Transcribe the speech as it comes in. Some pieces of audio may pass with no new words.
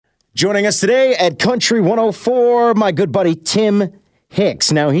Joining us today at Country 104, my good buddy Tim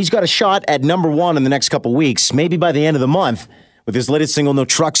Hicks. Now, he's got a shot at number one in the next couple weeks, maybe by the end of the month, with his latest single, No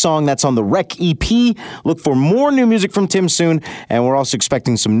Truck Song. That's on the Wreck EP. Look for more new music from Tim soon, and we're also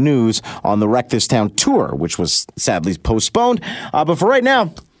expecting some news on the Wreck This Town tour, which was sadly postponed. But for right now,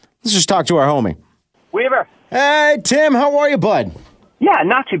 let's just talk to our homie. Weaver. Hey, Tim, how are you, bud? Yeah,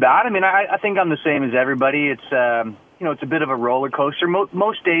 not too bad. I mean, I think I'm the same as everybody. It's it's a bit of a roller coaster.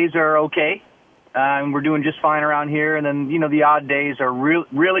 Most days are okay. We're doing just fine around here. And then, the odd days are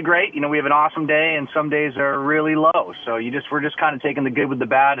really great. We have an awesome day, and some days are really low. So we're just kind of taking the good with the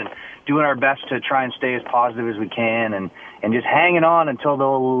bad and doing our best to try and stay as positive as we can and just hanging on until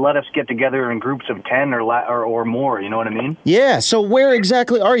they'll let us get together in groups of 10 or more. You know what I mean? Yeah. So where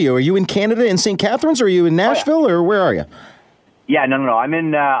exactly are you? Are you in Canada, in St. Catharines, or are you in Nashville, or where are you? Yeah, no. I'm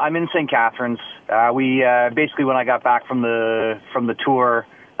in St. Catharines. We basically, when I got back from the tour,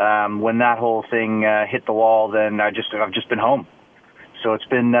 when that whole thing hit the wall, then I've just been home. So it's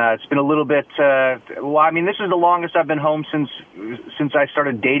been a little bit. This is the longest I've been home since I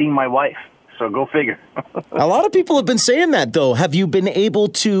started dating my wife. So go figure. A lot of people have been saying that, though. Have you been able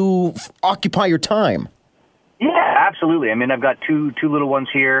to occupy your time? Yeah, absolutely. I mean, I've got two little ones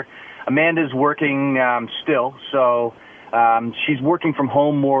here. Amanda's working still, so. She's working from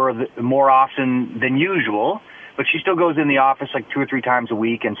home more often than usual, but she still goes in the office like 2 or 3 times a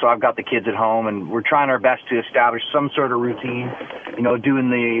week, and so I've got the kids at home, and we're trying our best to establish some sort of routine, doing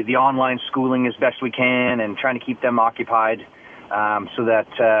the online schooling as best we can and trying to keep them occupied so that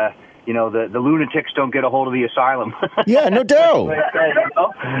the lunatics don't get a hold of the asylum. Yeah, no doubt.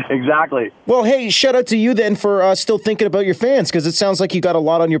 Exactly. Well, hey, shout out to you then for still thinking about your fans, because it sounds like you got a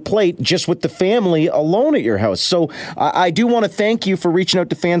lot on your plate just with the family alone at your house. So I do want to thank you for reaching out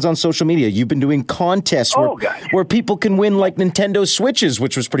to fans on social media. You've been doing contests where people can win like Nintendo Switches,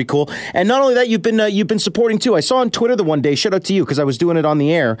 which was pretty cool. And not only that, you've been supporting too. I saw on Twitter the one day, shout out to you because I was doing it on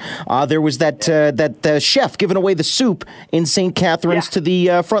the air. There was that chef giving away the soup in St. Catharines to the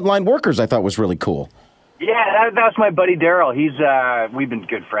frontline workers. I thought was really cool. Yeah, that's my buddy Daryl. We've been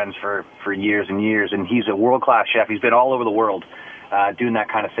good friends for years and years, and he's a world-class chef. He's been all over the world doing that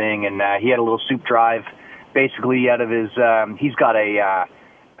kind of thing, and he had a little soup drive basically out of his. He's got a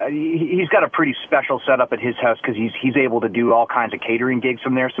pretty special setup at his house because he's able to do all kinds of catering gigs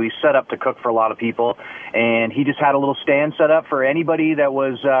from there. So he's set up to cook for a lot of people, and he just had a little stand set up for anybody that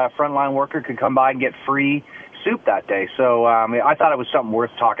was a frontline worker could come by and get free soup that day. So I thought it was something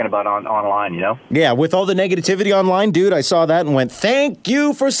worth talking about online, Yeah, with all the negativity online, dude, I saw that and went, thank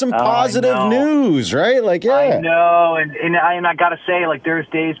you for some positive news, right? Like, yeah. I know, and I got to say, like, there's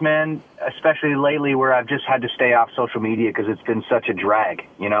days, man, especially lately, where I've just had to stay off social media because it's been such a drag,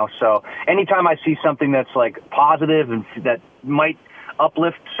 So anytime I see something that's, like, positive and that might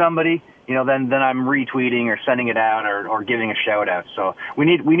uplift somebody, then I'm retweeting or sending it out or giving a shout out. So we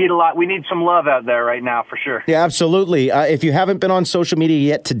need some love out there right now for sure. Yeah, absolutely. If you haven't been on social media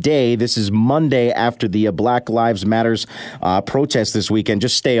yet today, this is Monday after the Black Lives Matters protest this weekend.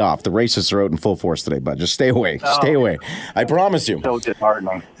 Just stay off. The racists are out in full force today, but just stay away. Stay away. I promise you. So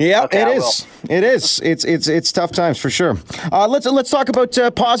disheartening. Yeah, okay, it is. It is. It's tough times for sure. Let's talk about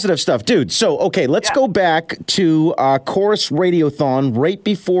positive stuff, dude. So let's go back to Chorus Radiothon right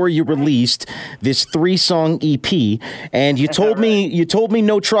before you released this 3-song EP, and you told me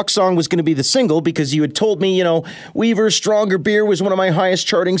No Truck Song was going to be the single because you had told me, Weaver's Stronger Beer was one of my highest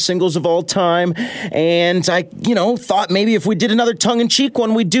charting singles of all time, and I, thought maybe if we did another tongue-in-cheek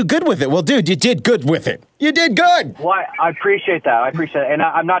one, we'd do good with it. Well, dude, you did good with it. You did good. Well, I appreciate that. And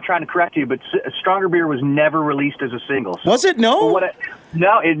I'm not trying to correct you, but Stronger Beer was never released as a single. So was it? No?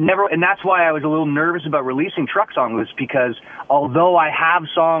 No, it never, and that's why I was a little nervous about releasing Truck Song, was because although I have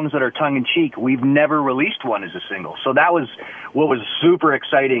songs that are tongue-in-cheek, we've never released one as a single. So that was what was super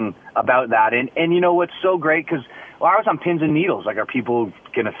exciting about that. And what's so great, because I was on pins and needles. Like, are people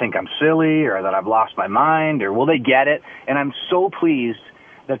going to think I'm silly or that I've lost my mind, or will they get it? And I'm so pleased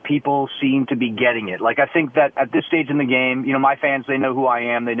that people seem to be getting it. Like, I think that at this stage in the game, my fans, they know who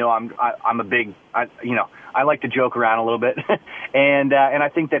I am. They know I'm a big, I like to joke around a little bit, and I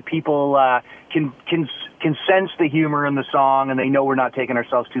think that people can sense the humor in the song, and they know we're not taking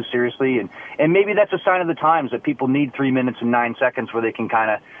ourselves too seriously, and maybe that's a sign of the times that people need 3 minutes and 9 seconds where they can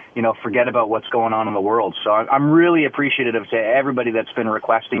kind of forget about what's going on in the world. So I'm really appreciative to everybody that's been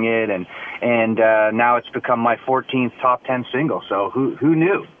requesting it, and now it's become my 14th top 10 single. So who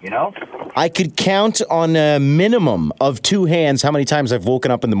knew? I could count on a minimum of 2 hands how many times I've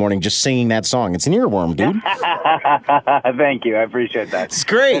woken up in the morning just singing that song. It's an earworm, dude. Thank you. I appreciate that. It's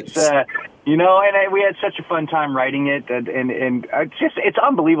great. And we had such a fun time writing it, and it's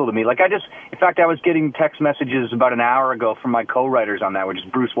unbelievable to me. Like in fact, I was getting text messages about an hour ago from my co-writers on that, which is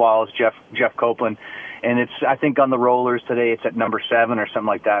Bruce Wallace, Jeff Copeland, and it's, I think on the Rollers today it's at number 7 or something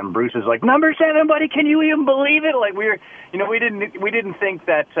like that, and Bruce is like, number 7, buddy, can you even believe it? Like we didn't think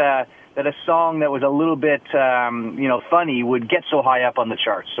that a song that was a little bit, funny would get so high up on the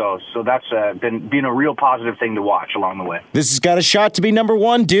charts. So that's been a real positive thing to watch along the way. This has got a shot to be number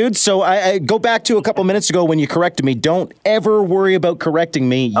 1, dude. So I go back to a couple minutes ago when you corrected me. Don't ever worry about correcting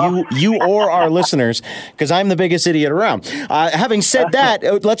me, you or our listeners, because I'm the biggest idiot around. Having said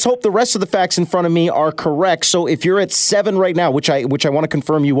that, let's hope the rest of the facts in front of me are correct. So if you're at 7 right now, which I want to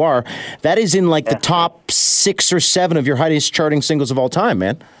confirm you are, that is in like the top 6 or 7 of your highest charting singles of all time,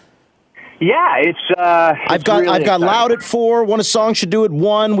 man. Yeah, it's I've got Loud at 4. One A Song Should Do at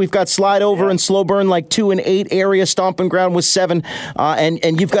 1. We've got Slide Over and Slow Burn like 2 and 8. Area Stomping Ground was 7.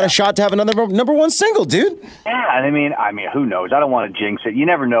 And you've got a shot to have another number 1 single, dude. Yeah, I mean, who knows? I don't want to jinx it. You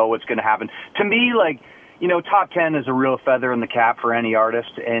never know what's going to happen. To me, top 10 is a real feather in the cap for any artist.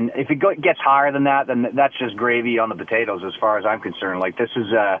 And if it gets higher than that, then that's just gravy on the potatoes as far as I'm concerned. Like, this is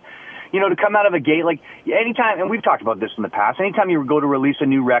to come out of a gate, like anytime, and we've talked about this in the past, anytime you go to release a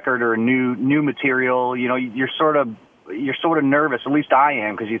new record or a new material, you're sort of nervous. At least I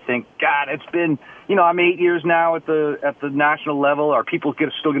am, because you think, God, it's been, I'm 8 years now at the national level. Are people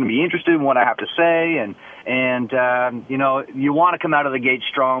still going to be interested in what I have to say? And you want to come out of the gate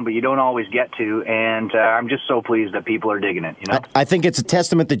strong, but you don't always get to. And I'm just so pleased that people are digging it. I think it's a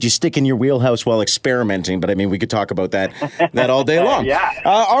testament that you stick in your wheelhouse while experimenting. But I mean, we could talk about that all day long. Yeah.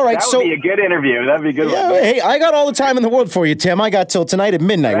 All right. That would be a good interview. That'd be a good one. Hey, I got all the time in the world for you, Tim. I got till tonight at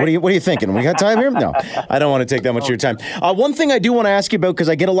midnight. Right. What are you thinking? We got time here? No, I don't want to take that much of your time. One thing I do want to ask you about, because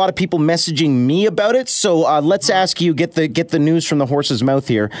I get a lot of people messaging me about it. So let's ask you, get the news from the horse's mouth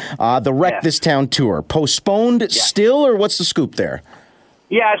here. The Wreck This Town tour, postponed still, or what's the scoop there?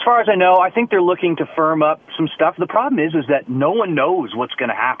 Yeah, as far as I know, I think they're looking to firm up some stuff. The problem is that no one knows what's going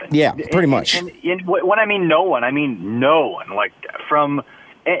to happen. Yeah, pretty much. And when I mean no one, I mean no one. Like, from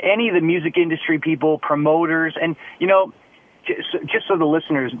any of the music industry people, promoters, and, just so the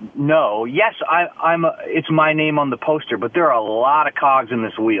listeners know, yes, it's my name on the poster, but there are a lot of cogs in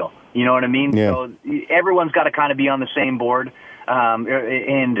this wheel. You know what I mean? Yeah. So everyone's got to kind of be on the same board, on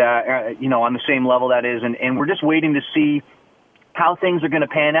the same level, that is. And we're just waiting to see how things are going to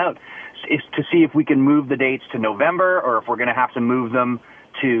pan out, is to see if we can move the dates to November, or if we're going to have to move them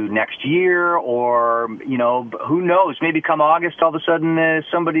to next year, or, who knows, maybe come August, all of a sudden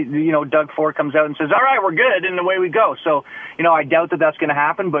somebody, Doug Ford comes out and says, all right, we're good, and away we go. So, I doubt that that's going to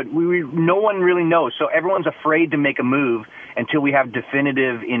happen, but no one really knows. So everyone's afraid to make a move until we have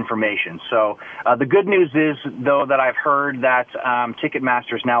definitive information. So the good news is, though, that I've heard that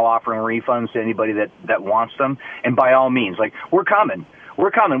Ticketmaster is now offering refunds to anybody that wants them, and by all means, like, we're coming.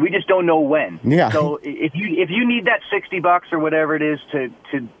 We just don't know when. Yeah. So if you need that $60 or whatever it is to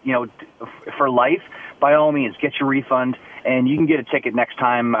for life, by all means, get your refund, and you can get a ticket next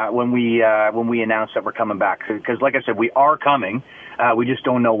time when we announce that we're coming back. Because, like I said, we are coming. We just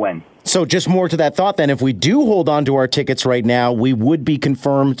don't know when. So just more to that thought, then, if we do hold on to our tickets right now, we would be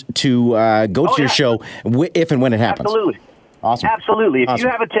confirmed to go to your show if and when it happens. Absolutely. Awesome. Absolutely. If you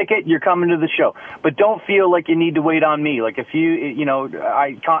have a ticket, you're coming to the show. But don't feel like you need to wait on me. Like, if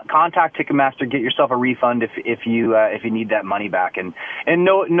I contact Ticketmaster, get yourself a refund if you need that money back, and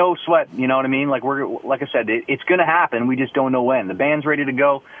no sweat. You know what I mean? Like, like I said, it's going to happen. We just don't know when. The band's ready to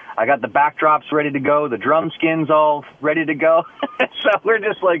go. I got the backdrops ready to go. The drum skins all ready to go. So we're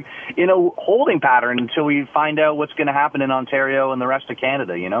just like in a holding pattern until we find out what's going to happen in Ontario and the rest of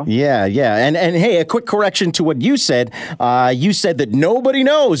Canada, Yeah. And hey, a quick correction to what you said. You said that nobody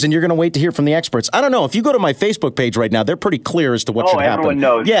knows, and you're going to wait to hear from the experts. I don't know. If you go to my Facebook page right now, they're pretty clear as to what should happen. Everyone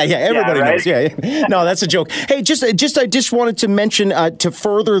knows. Yeah, everybody knows. Yeah. No, that's a joke. Hey, I just wanted to mention, to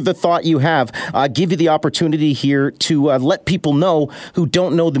further the thought you have, give you the opportunity here to let people know who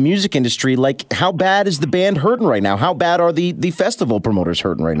don't know the music industry, like, how bad is the band hurting right now? How bad are the festival promoters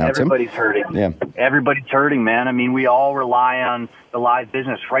hurting right now, Everybody's Tim? hurting. Yeah. Everybody's hurting, man. I mean, we all rely on the live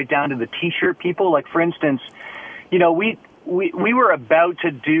business, right down to the T-shirt people. Like, for instance, we were about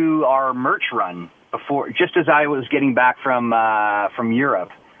to do our merch run before, just as I was getting back from Europe.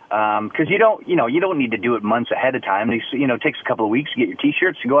 Because you don't need to do it months ahead of time. It takes a couple of weeks to get your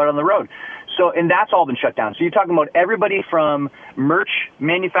T-shirts to go out on the road. So, and that's all been shut down. So you're talking about everybody from merch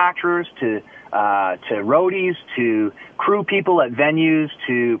manufacturers to to roadies, to crew people at venues,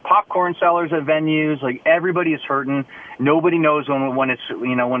 to popcorn sellers at venues. Like, everybody is hurting. Nobody knows when it's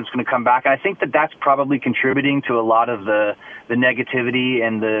when it's going to come back. I think that's probably contributing to a lot of the negativity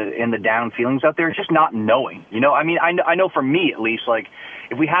and the down feelings out there. It's just not knowing. I mean, I know for me at least, like,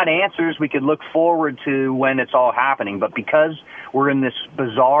 if we had answers, we could look forward to when it's all happening. But because we're in this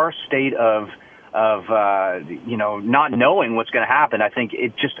bizarre state of not knowing what's going to happen, I think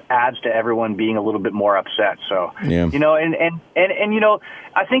it just adds to everyone being a little bit more upset. So, yeah. And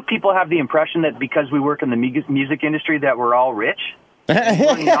I think people have the impression that because we work in the music industry that we're all rich.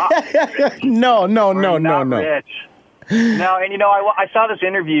 We're not rich. No. Rich. No, and I saw this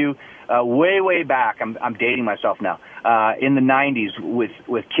interview way back. I'm dating myself now. In the 90s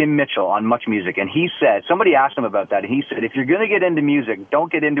with Kim Mitchell on Much Music, and he said, somebody asked him about that, and he said, if you're going to get into music,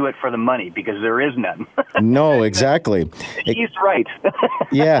 don't get into it for the money, because there is none. No, exactly. He's right.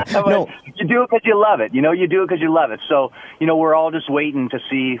 Yeah. No. You do it because you love it. You do it because you love it. So, we're all just waiting to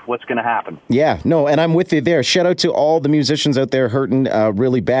see what's going to happen. Yeah, no, and I'm with you there. Shout out to all the musicians out there hurting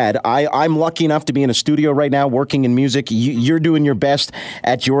really bad. I'm lucky enough to be in a studio right now working in music. You're doing your best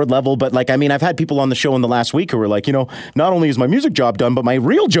at your level, but I've had people on the show in the last week who were like, not only is my music job done, but my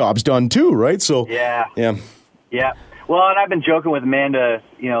real job's done too, right? So yeah. Well, and I've been joking with Amanda,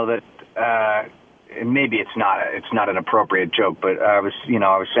 that maybe it's not an appropriate joke, but I was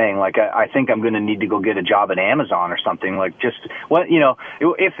saying, like, I think I'm going to need to go get a job at Amazon or something. Like, just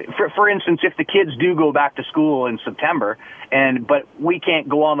if for instance, if the kids do go back to school in September, but we can't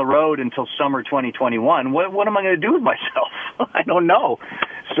go on the road until summer 2021, what am I going to do with myself? I don't know.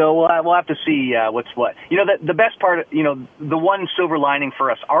 So we'll have to see what's what. The best part, the one silver lining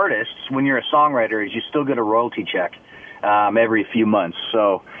for us artists when you're a songwriter is you still get a royalty check every few months.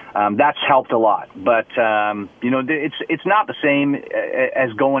 So that's helped a lot. But it's not the same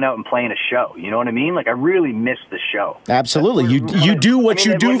as going out and playing a show. You know what I mean? Like, I really miss the show. Absolutely. You do what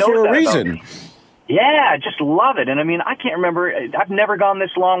you do for a reason. Yeah, I just love it. And I mean, I can't remember, I've never gone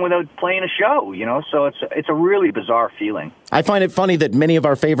this long without playing a show, so it's a really bizarre feeling. I find it funny that many of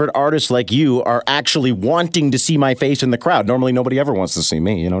our favorite artists like you are actually wanting to see my face in the crowd. Normally nobody ever wants to see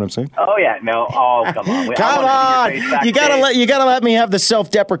me, you know what I'm saying? Oh yeah, no. Oh, come on. Come on. You gotta let me have the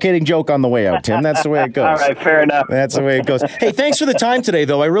self-deprecating joke on the way out, Tim. That's the way it goes. All right, fair enough. That's the way it goes. Hey, thanks for the time today,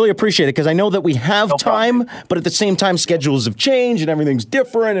 though. I really appreciate it, because I know that we have time, but at the same time schedules have changed and everything's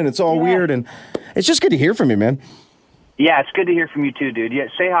different and it's all weird, and it's just good to hear from you, man. Yeah, it's good to hear from you too, dude. Yeah,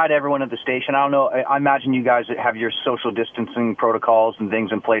 say hi to everyone at the station. I don't know. I imagine you guys have your social distancing protocols and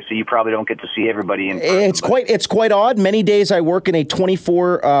things in place, so you probably don't get to see everybody in person. It's quite odd. Many days I work in a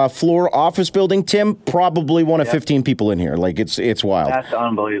 24 floor office building, Tim. Probably one of 15 people in here. Like, it's wild. That's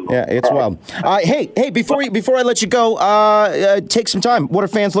unbelievable. Yeah, it's wild. Hey, before I let you go, take some time. What are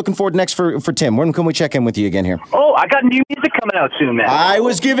fans looking forward next for Tim? When can we check in with you again here? Oh, I got new music coming out soon, man. I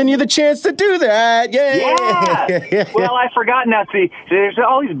was giving you the chance to do that. Yeah. Well, I forgot now. See, there's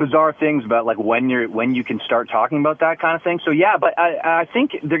all these bizarre things about, like, when you can start talking about that kind of thing. So yeah, but I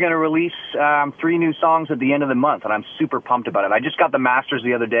think they're going to release 3 new songs at the end of the month, and I'm super pumped about it. I just got the masters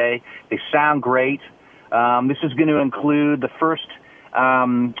the other day. They sound great. This is going to include the first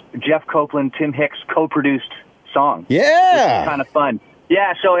Jeff Copeland, Tim Hicks co-produced song. Yeah, which is kind of fun.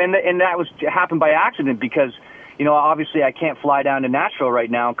 Yeah. So and that happened by accident, because obviously I can't fly down to Nashville right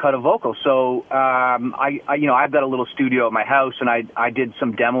now and cut a vocal. So, I've got a little studio at my house, and I did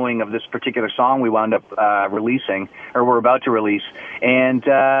some demoing of this particular song we wound up releasing, or we're about to release. And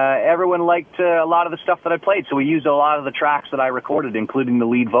everyone liked a lot of the stuff that I played. So we used a lot of the tracks that I recorded, including the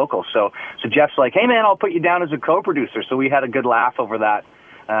lead vocal. So Jeff's like, hey man, I'll put you down as a co-producer. So we had a good laugh over that.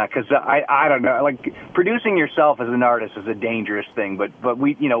 Because I don't know, like, producing yourself as an artist is a dangerous thing, but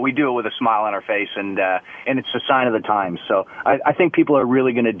we do it with a smile on our face, and it's a sign of the times. So I think people are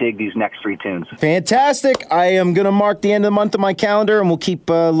really going to dig these next 3 tunes. Fantastic! I am going to mark the end of the month on my calendar, and we'll keep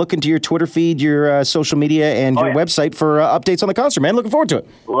looking to your Twitter feed, your social media, and your website for updates on the concert. Man, looking forward to it.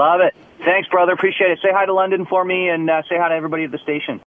 Love it. Thanks, brother. Appreciate it. Say hi to London for me, and say hi to everybody at the station.